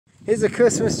Here's a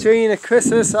Christmas tree and a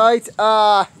Christmas light.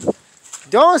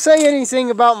 Don't say anything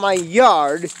about my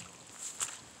yard.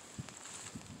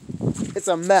 It's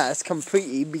a mess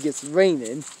completely because it's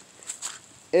raining.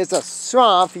 It's a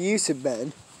swamp, it used to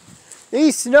be.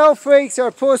 These snowflakes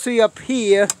are supposed to be up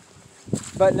here,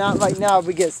 but not right now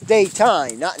because it's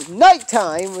daytime, not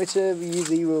nighttime, which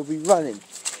usually will be running.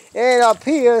 And up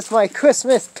here is my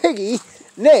Christmas piggy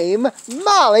named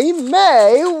Molly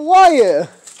May Wire.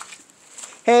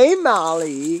 Hey,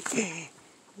 Molly.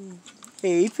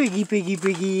 Hey,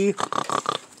 piggy.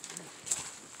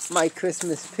 My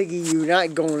Christmas piggy, you're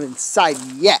not going inside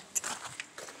yet.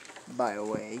 By the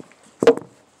way.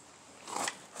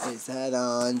 Is that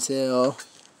on till?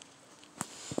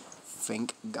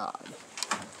 Thank God.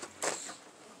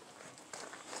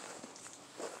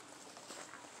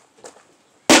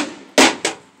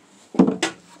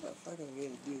 If I can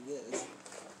really do this.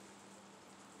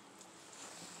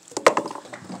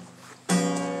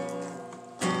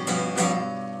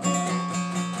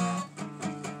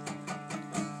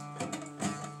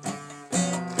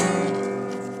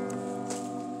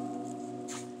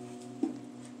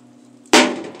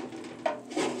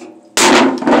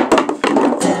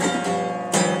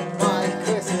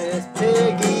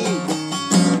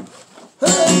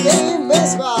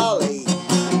 Miss Molly.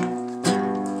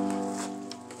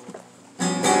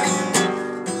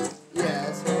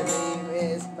 Yes, her name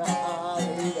is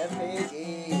Molly the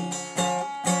piggy.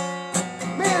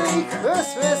 Merry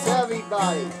Christmas,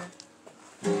 everybody.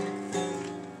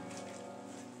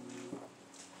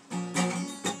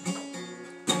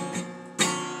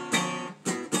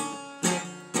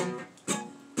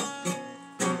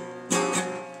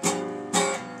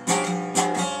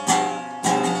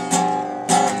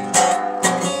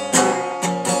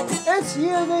 It's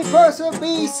usually supposed to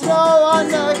be snow on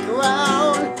the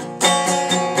ground.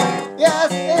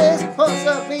 Yes, it's supposed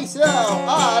to be snow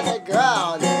on the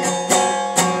ground.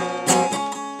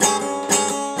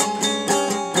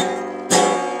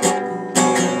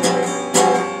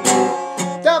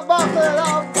 The Buffalo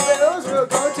Bills will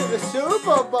go to the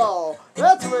Super Bowl.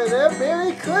 That's where their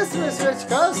Merry Christmas wish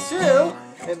comes true.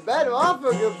 And better off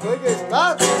of your biggest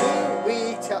mouth to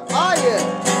retire.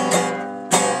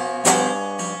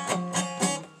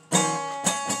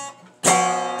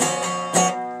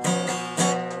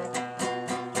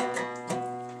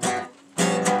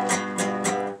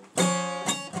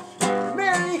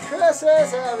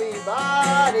 Christmas,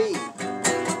 everybody.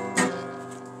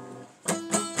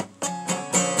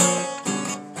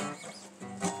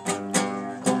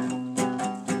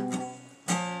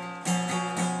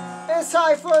 It's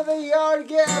time for the yard to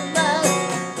get a mess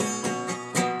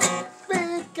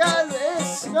because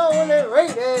it's snowing and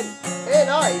raining and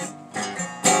ice.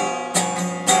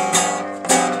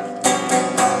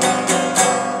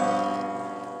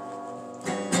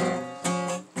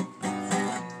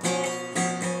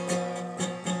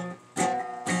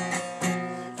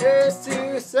 Is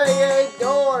to say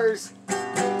indoors.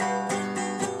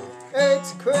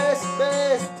 It's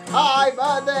Christmas time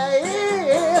of the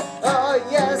year. Oh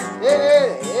yes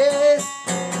it is.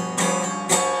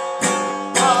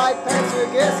 My picture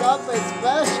gets something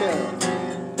special.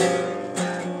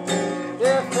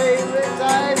 Their favorite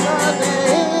time of the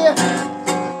year.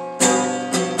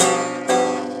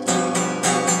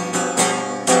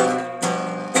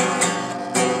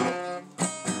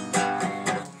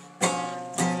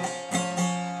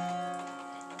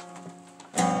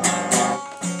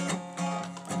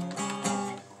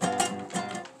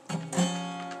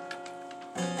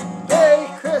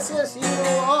 Christmas you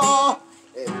all,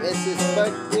 and this is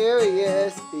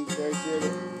mysterious because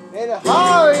you're in a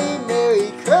hurry.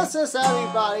 Merry Christmas,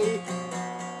 everybody.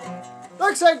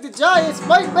 Looks like the Giants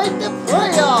might make the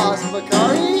playoffs,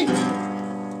 McCarty.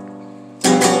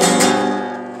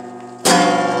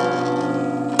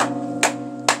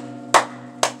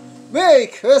 Merry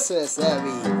Christmas,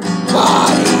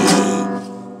 everybody.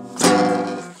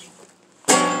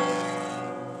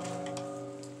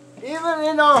 Even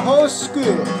in our whole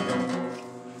school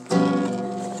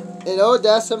in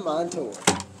Odessa, Montana.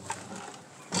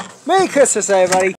 Merry Christmas, everybody.